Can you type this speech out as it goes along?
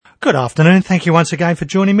Good afternoon. Thank you once again for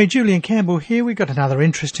joining me. Julian Campbell here. We've got another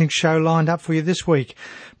interesting show lined up for you this week.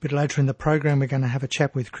 A bit later in the program, we're going to have a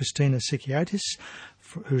chat with Christina Sykiotis,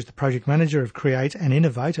 who's the project manager of Create and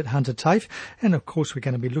Innovate at Hunter TAFE. And of course, we're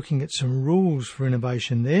going to be looking at some rules for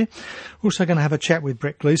innovation there. We're also going to have a chat with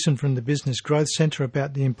Brett Gleeson from the Business Growth Centre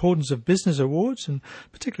about the importance of business awards and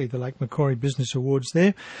particularly the Lake Macquarie Business Awards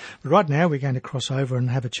there. But right now, we're going to cross over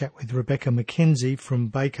and have a chat with Rebecca McKenzie from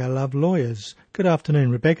Baker Love Lawyers. Good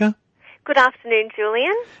afternoon, Rebecca. Good afternoon,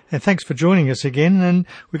 Julian. And thanks for joining us again. And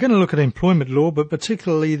we're going to look at employment law, but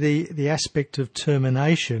particularly the aspect of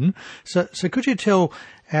termination. So could you tell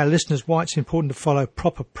our listeners why it's important to follow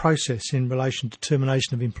proper process in relation to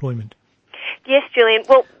termination of employment? Yes, Julian.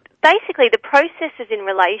 Well, basically, the processes in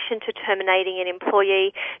relation to terminating an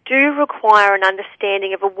employee do require an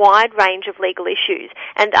understanding of a wide range of legal issues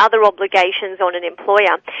and other obligations on an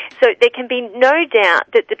employer. So there can be no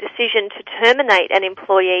doubt that the decision to terminate an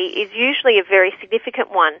employee is usually a very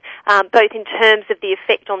significant one, both in terms of the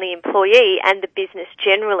effect on the employee and the business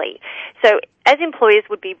generally. So as employers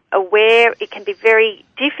would be aware, it can be very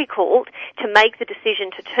difficult to make the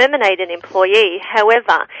decision to terminate an employee.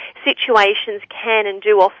 However, situations can and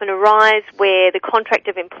do often arise where the contract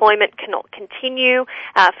of employment cannot continue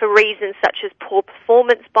for reasons such as poor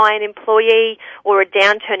performance by an employee or a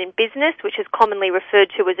downturn in business, which is commonly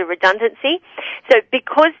referred to as a redundancy. So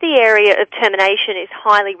because the area of termination is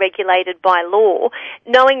highly regulated by law,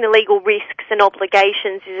 knowing the legal risks and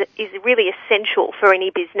obligations is really essential for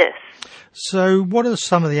any business. So what are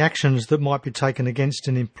some of the actions that might be taken against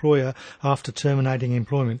an employer after terminating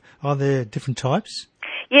employment? Are there different types?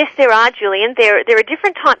 Yes, there are, Julian. There are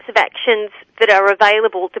different types of actions that are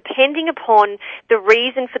available depending upon the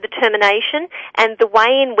reason for the termination and the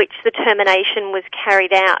way in which the termination was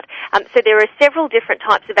carried out. So there are several different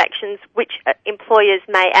types of actions which employers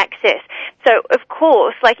may access. So, of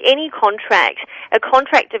course, like any contract, a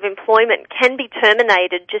contract of employment can be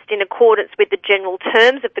terminated just in accordance with the general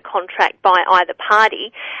terms of the contract by either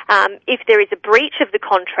party. If there is a breach of the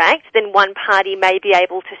contract, then one party may be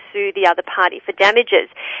able to sue the other party for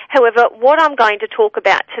damages. However, what I'm going to talk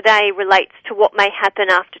about today relates to what may happen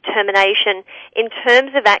after termination in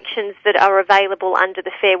terms of actions that are available under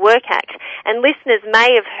the Fair Work Act. And listeners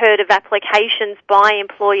may have heard of applications by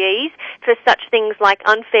employees for such things like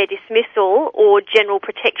unfair dismissal or general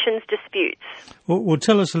protections disputes. Well,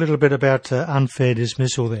 tell us a little bit about unfair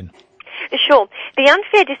dismissal then. Sure. The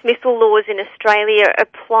unfair dismissal laws in Australia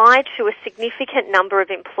apply to a significant number of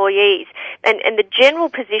employees, and the general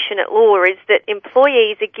position at law is that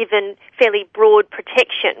employees are given fairly broad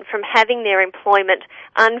protection from having their employment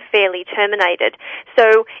unfairly terminated.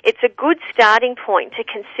 So it's a good starting point to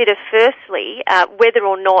consider firstly whether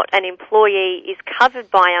or not an employee is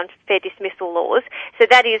covered by unfair dismissal laws. So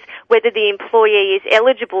that is whether the employee is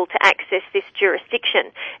eligible to access this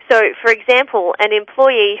jurisdiction. So, for example, an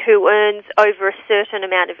employee who earns over a certain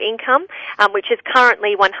amount of income, which is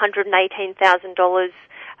currently $118,000,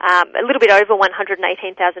 a little bit over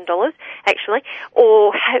 $118,000 actually,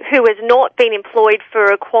 or who has not been employed for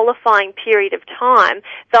a qualifying period of time,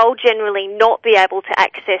 they'll generally not be able to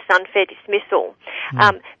access unfair dismissal.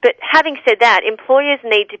 But having said that, employers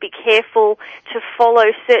need to be careful to follow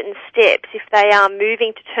certain steps if they are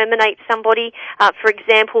moving to terminate somebody, for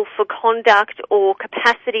example, for conduct or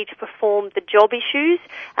capacity to perform the job issues,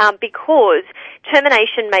 because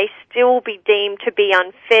termination may still be deemed to be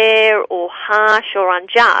unfair or harsh or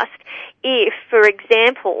unjust if, for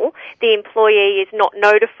example, the employee is not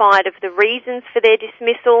notified of the reasons for their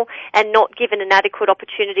dismissal and not given an adequate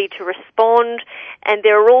opportunity to respond. And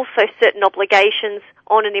there are also certain obligations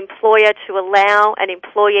on an employer to allow an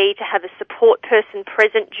employee to have a support person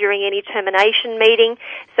present during any termination meeting.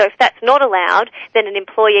 So if that's not allowed, then an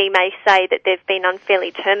employee may say that they've been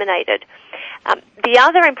unfairly terminated. The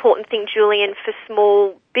other important thing, Julian, for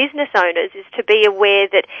small business owners is to be aware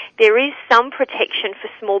that there is some protection for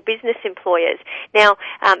small business employers. Now,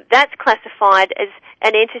 that's classified as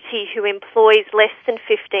an entity who employs less than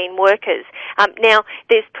 15 workers. Now,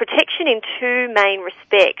 there's protection in two main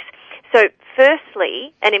respects. So,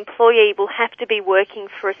 firstly, an employee will have to be working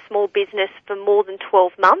for a small business for more than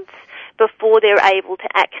 12 months before they're able to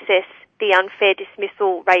access the unfair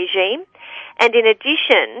dismissal regime. And in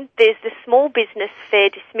addition, there's the Small Business Fair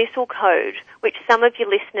Dismissal Code, which some of your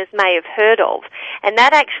listeners may have heard of. And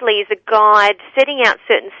that actually is a guide setting out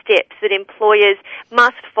certain steps that employers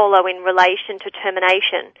must follow in relation to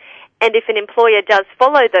termination. And if an employer does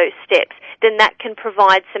follow those steps, then that can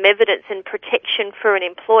provide some evidence and protection for an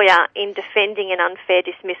employer in defending an unfair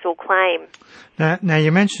dismissal claim. Now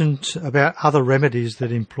you mentioned about other remedies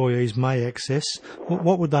that employees may access.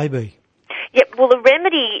 What would they be? Yep, well, a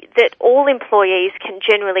remedy that all employees can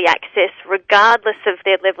generally access regardless of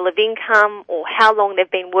their level of income or how long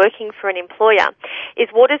they've been working for an employer is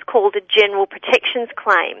what is called a general protections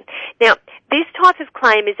claim. Now, this type of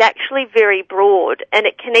claim is actually very broad, and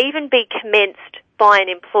it can even be commenced by an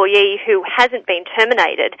employee who hasn't been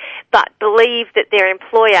terminated but believe that their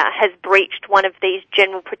employer has breached one of these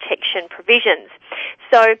general protection provisions.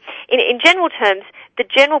 So, in general terms, the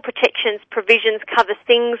general protections provisions cover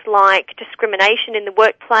things like discrimination in the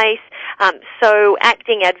workplace, so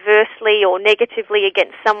acting adversely or negatively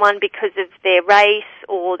against someone because of their race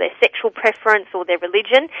or their sexual preference or their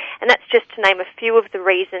religion, and that's just to name a few of the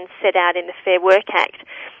reasons set out in the Fair Work Act.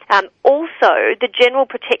 Also, the general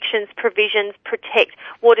protections provisions protect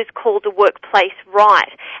what is called the workplace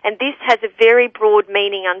right, and this has a very broad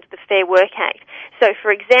meaning under the Fair Work Act. So,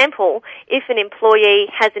 for example, if an employee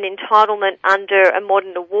has an entitlement under a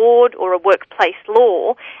modern award or a workplace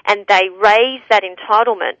law, and they raise that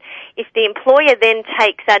entitlement, if the employer then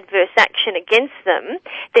takes adverse action against them,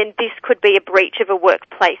 then this could be a breach of a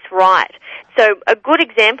workplace right. So a good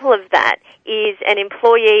example of that is an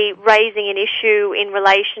employee raising an issue in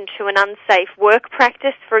relation to an unsafe work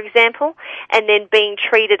practice, for example, and then being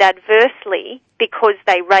treated adversely because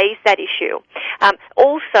they raised that issue.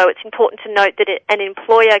 Also, it's important to note that an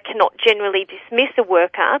employer cannot generally dismiss a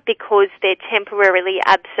worker because they're temporarily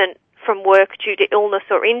absent from work due to illness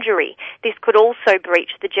or injury. This could also breach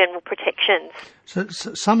the general protections. So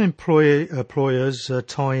some employers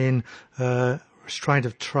tie in restraint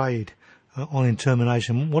of trade on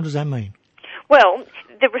termination. What does that mean? Well,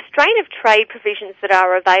 the restraint of trade provisions that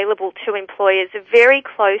are available to employers are very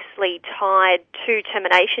closely tied to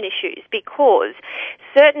termination issues because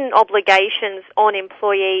certain obligations on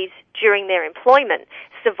employees during their employment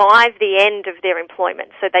survive the end of their employment,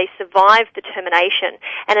 so they survive the termination.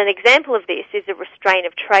 And an example of this is a restraint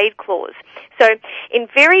of trade clause. So in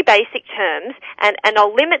very basic terms, and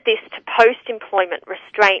I'll limit this to post-employment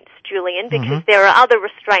restraints, Julian, because there are other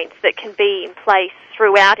restraints that can be in place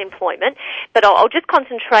throughout employment, but I'll just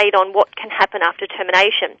concentrate on what can happen after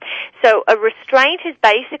termination. So a restraint is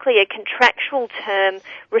basically a contractual term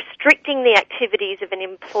restricting the activities of an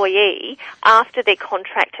employee after their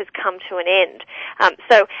contract has come to an end.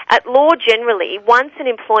 So at law generally, once an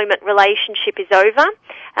employment relationship is over,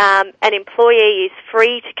 an employee is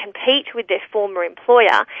free to compete with their former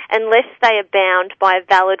employer unless they are bound by a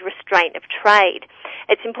valid restraint of trade.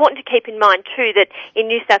 It's important to keep in mind too that in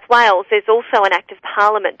New South Wales there's also an Act of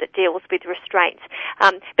Parliament that deals with restraints.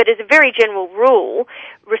 But as a very general rule,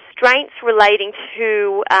 restraints relating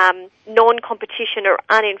to non-competition are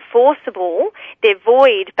unenforceable. They're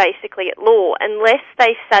void basically at law unless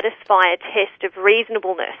they satisfy a test of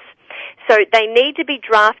reasonableness. So they need to be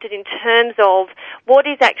drafted in terms of what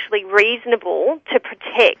is actually reasonable to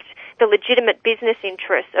protect the legitimate business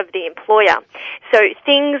interests of the employer. So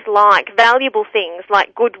valuable things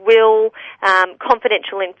like goodwill,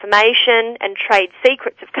 confidential information and trade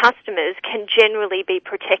secrets of customers can generally be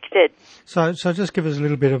protected. So just give us a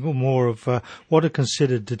little bit more of what are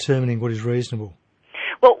considered determining what is reasonable.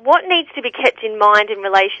 Well, what needs to be kept in mind in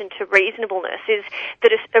relation to reasonableness is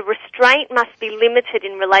that a restraint must be limited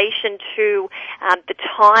in relation to the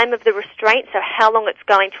time of the restraint, so how long it's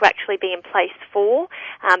going to actually be in place for,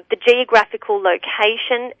 the geographical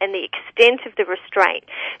location and the extent of the restraint.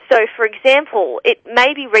 So, for example, it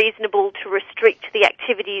may be reasonable to restrict the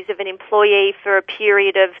activities of an employee for a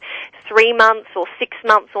period of 3 months or 6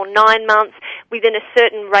 months or 9 months within a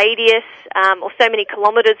certain radius or so many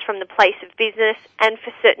kilometres from the place of business and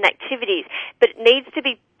for certain activities, but it needs to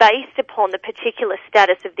be based upon the particular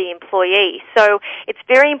status of the employee. So it's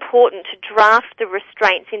very important to draft the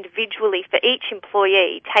restraints individually for each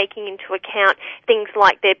employee, taking into account things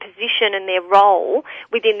like their position and their role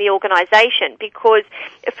within the organisation, because,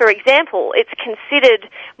 for example, it's considered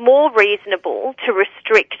more reasonable to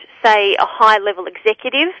restrict, say, a high-level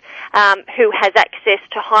executive who has access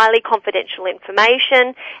to highly confidential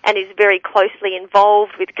information and is very closely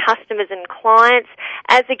involved with customers and clients,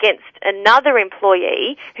 as against another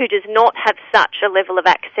employee who does not have such a level of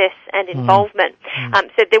access and involvement.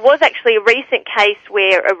 So there was actually a recent case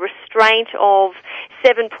where a restraint of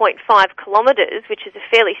 7.5 kilometres, which is a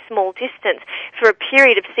fairly small distance, for a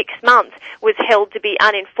period of 6 months was held to be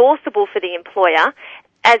unenforceable for the employer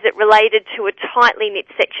as it related to a tightly knit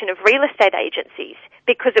section of real estate agencies,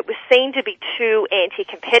 because it was seen to be too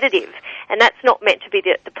anti-competitive, and that's not meant to be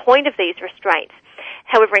the point of these restraints.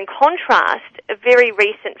 However, in contrast, a very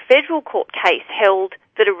recent federal court case held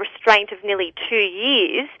that a restraint of nearly 2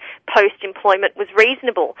 years post-employment was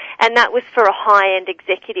reasonable, and that was for a high-end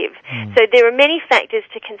executive. So there are many factors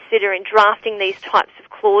to consider in drafting these types of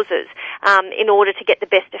clauses in order to get the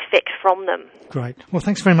best effect from them. Great. Well,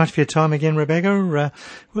 thanks very much for your time again, Rebecca.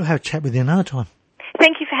 We'll have a chat with you another time.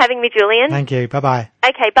 Thank you for having me, Julian. Thank you. Bye-bye.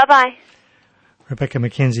 Okay, bye-bye. Rebecca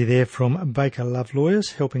McKenzie there from Baker Love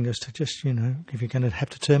Lawyers, helping us to just, if you're going to have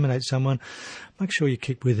to terminate someone, make sure you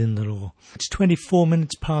keep within the law. It's 24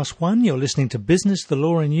 minutes past 1. You're listening to Business, the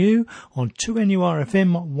Law and You on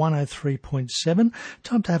 2NURFM 103.7.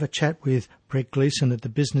 Time to have a chat with Brett Gleeson at the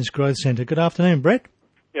Business Growth Centre. Good afternoon, Brett.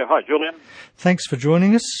 Yeah, hi, Julian. Thanks for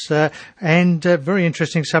joining us. And very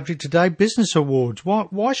interesting subject today, business awards.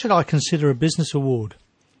 Why should I consider a business award?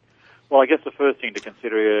 Well, I guess the first thing to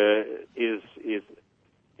consider is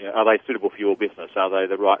are they suitable for your business? Are they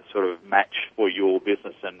the right sort of match for your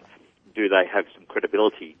business, and do they have some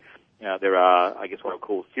credibility? There are, I guess, what I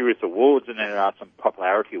call serious awards, and then there are some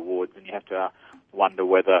popularity awards, and you have to wonder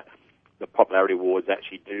whether the popularity awards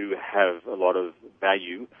actually do have a lot of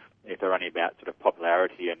value if they're only about sort of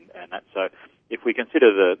popularity and that. So if we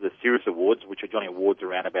consider the serious awards, which are generally awards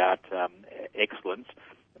around about excellence,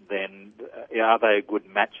 then are they a good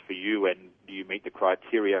match for you, and do you meet the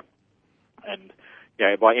criteria? And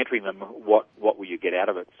by entering them, what will you get out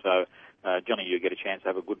of it? So generally you get a chance to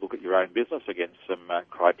have a good look at your own business against some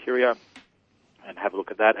criteria and have a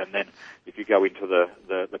look at that. And then if you go into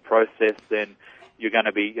the process, then you're going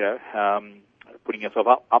to be putting yourself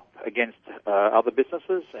up against other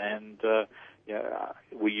businesses, and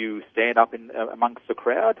will you stand up amongst the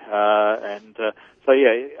crowd? I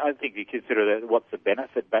think you consider that what's the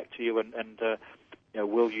benefit back to you, and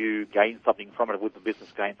will you gain something from it? Will the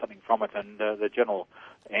business gain something from it? And the general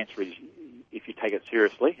answer is, if you take it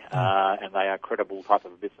seriously and they are credible type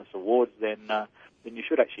of business awards, then you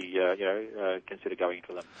should actually consider going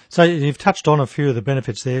for them. So you've touched on a few of the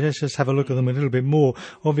benefits there. Let's just have a look at them a little bit more.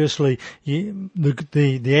 Obviously,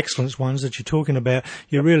 the excellence ones that you're talking about,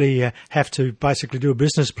 you really have to basically do a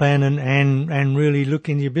business plan and really look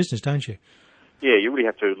into your business, don't you? Yeah, you really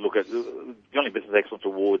have to look at the only business excellence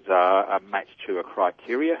awards are matched to a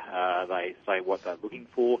criteria. They say what they're looking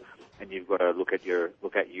for, and you've got to look at your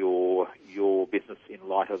business in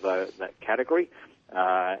light of that category,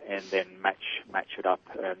 and then match it up.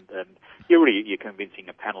 And you're convincing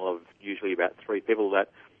a panel of usually about 3 people that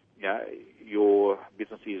your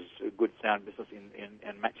business is a good, sound business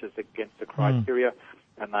and matches against the criteria.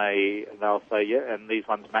 And they'll say, and these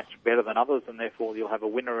ones match better than others, and therefore you'll have a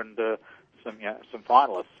winner and some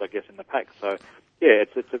finalists, I guess, in the pack. So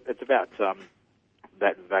it's about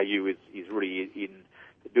that value is really in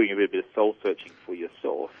doing a bit of soul searching for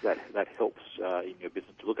yourself. That helps in your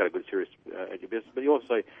business to look at a good serious at your business. But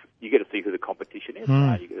you get to see who the competition is.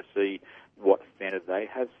 You get to see what standard they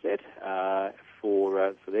have set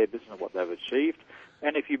for their business and what they've achieved.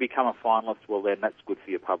 And if you become a finalist, well, then that's good for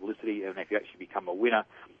your publicity. And if you actually become a winner,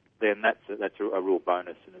 then that's a real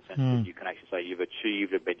bonus in the sense that you can actually say you've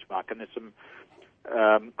achieved a benchmark. And there's some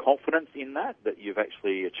confidence in that you've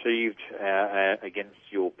actually achieved against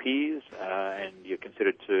your peers, and you're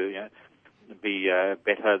considered to be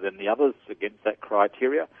better than the others against that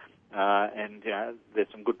criteria. And there's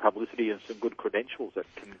some good publicity and some good credentials that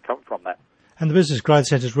can come from that. And the Business Growth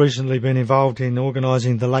Centre has recently been involved in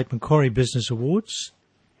organising the Lake Macquarie Business Awards.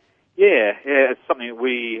 Yeah, it's something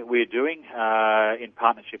we're doing in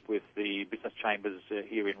partnership with the business chambers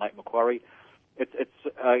here in Lake Macquarie. It's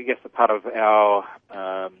I guess a part of our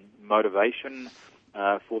motivation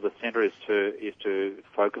for the centre is to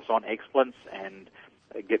focus on excellence and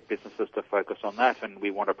get businesses to focus on that, and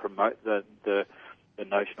we want to promote the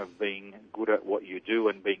notion of being good at what you do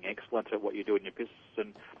and being excellent at what you do in your business,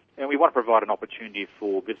 and we want to provide an opportunity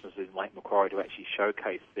for businesses in Lake Macquarie to actually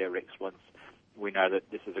showcase their excellence. We know that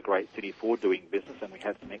this is a great city for doing business, and we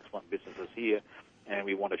have some excellent businesses here, and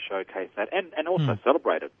we want to showcase that and also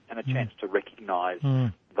celebrate it, and a chance to recognise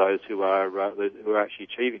those who are actually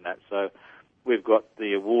achieving that. So we've got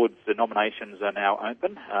the awards. The nominations are now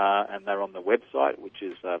open, and they're on the website, which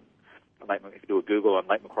is if you do a Google on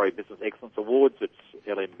Lake Macquarie Business Excellence Awards, it's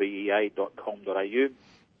lmbea.com.au.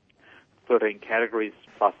 13 categories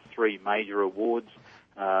plus 3 major awards,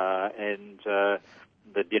 and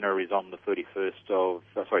the dinner is on the 21st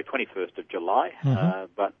of July,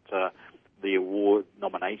 but the award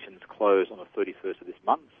nominations close on the 31st of this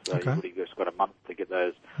month, so you've really just got a month to get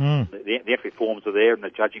those. The entry forms are there, and the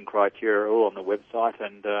judging criteria are all on the website,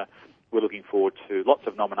 and we're looking forward to lots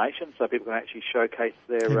of nominations so people can actually showcase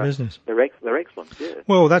their business. Their excellence. Yeah.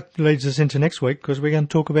 Well, that leads us into next week because we're going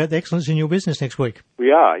to talk about the excellence in your business next week.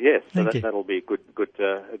 We are, yes. So Thank you. That'll be a good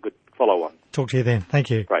follow-on. Talk to you then. Thank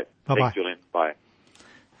you. Great. Bye-bye. Thanks, Julian. Bye.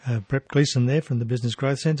 Brett Gleeson there from the Business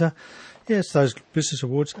Growth Centre. Yes, those business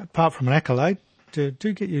awards, apart from an accolade, do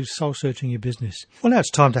get you soul-searching your business. Well, now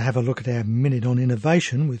it's time to have a look at our Minute on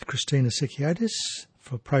Innovation with Christina Sykiotis,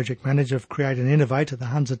 for Project Manager of Create and Innovate at the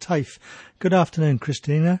Hunter TAFE. Good afternoon,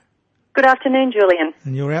 Christina. Good afternoon, Julian.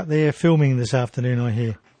 And you're out there filming this afternoon, I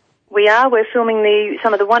hear. We are. We're filming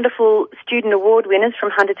some of the wonderful student award winners from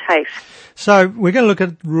Hunter TAFE. So we're going to look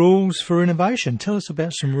at rules for innovation. Tell us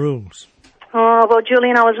about some rules. Oh, well,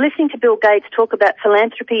 Julian, I was listening to Bill Gates talk about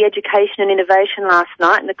philanthropy, education and innovation last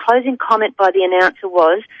night, and the closing comment by the announcer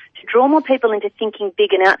was, to draw more people into thinking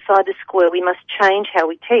big and outside the square, we must change how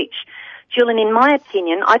we teach. Julian, in my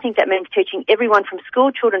opinion, I think that means teaching everyone from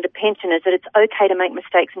school children to pensioners that it's okay to make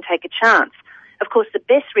mistakes and take a chance. Of course, the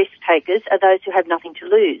best risk takers are those who have nothing to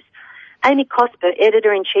lose. Amy Cosper,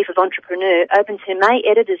 Editor-in-Chief of Entrepreneur, opens her May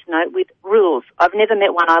editor's note with rules. I've never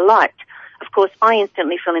met one I liked. Of course, I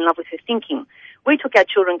instantly fell in love with her thinking. We took our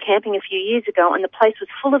children camping a few years ago and the place was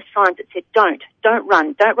full of signs that said don't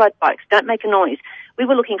run, don't ride bikes, don't make a noise. We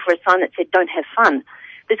were looking for a sign that said don't have fun.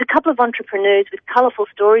 There's a couple of entrepreneurs with colourful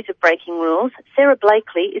stories of breaking rules. Sarah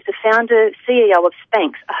Blakely is the founder, CEO of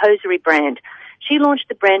Spanx, a hosiery brand. She launched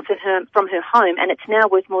the brand from her home and it's now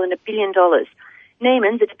worth more than $1 billion.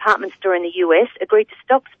 Neiman's, a department store in the US, agreed to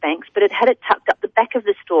stock Spanx, but it had it tucked up the back of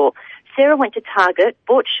the store. Sarah went to Target,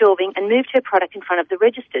 bought shelving, and moved her product in front of the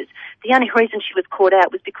registers. The only reason she was caught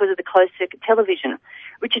out was because of the closed-circuit television.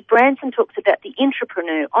 Richard Branson talks about the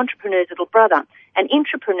intrapreneur, entrepreneur's little brother. An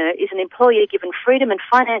intrapreneur is an employee given freedom and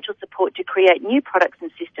financial support to create new products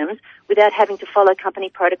and systems without having to follow company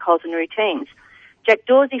protocols and routines. Jack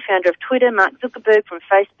Dorsey, founder of Twitter, Mark Zuckerberg from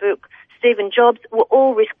Facebook, Stephen Jobs were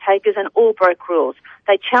all risk takers and all broke rules.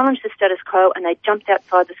 They challenged the status quo and they jumped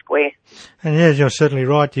outside the square. And yeah, you're certainly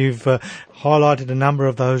right. You've highlighted a number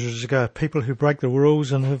of those as ago, people who break the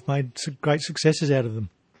rules and have made great successes out of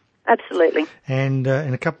them. Absolutely. And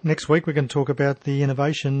next week we're going to talk about the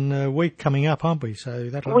Innovation Week coming up, aren't we? So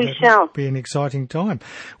that'll be an exciting time.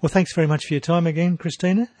 Well, thanks very much for your time again,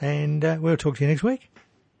 Christina, and we'll talk to you next week.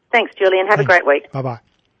 Thanks, Julian. Have a great week. Bye-bye.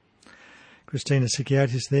 Christina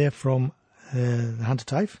Sykiotis there from the Hunter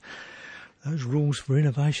TAFE. Those rules for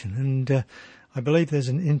innovation. And I believe there's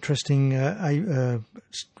an interesting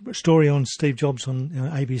story on Steve Jobs on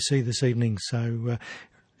ABC this evening. So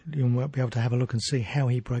you'll be able to have a look and see how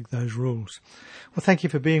he broke those rules. Well, thank you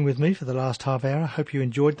for being with me for the last half hour. I hope you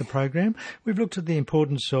enjoyed the program. We've looked at the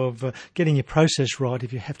importance of getting your process right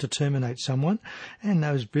if you have to terminate someone, and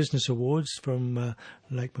those business awards from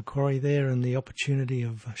Lake Macquarie there and the opportunity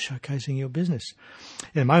of showcasing your business.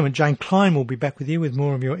 In a moment, Jane Klein will be back with you with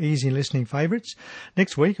more of your easy listening favourites.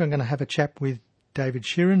 Next week, I'm going to have a chat with David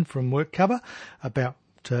Sheeran from WorkCover about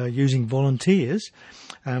using volunteers,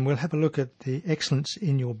 and we'll have a look at the excellence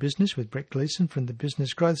in your business with Brett Gleeson from the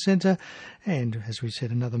Business Growth Centre, and as we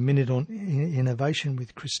said, another minute on innovation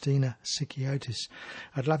with Christina Sykiotis.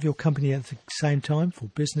 I'd love your company at the same time for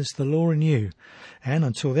Business, the Law and You. And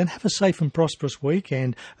until then, have a safe and prosperous week,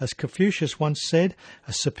 and as Confucius once said,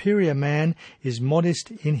 a superior man is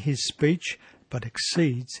modest in his speech but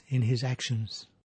exceeds in his actions.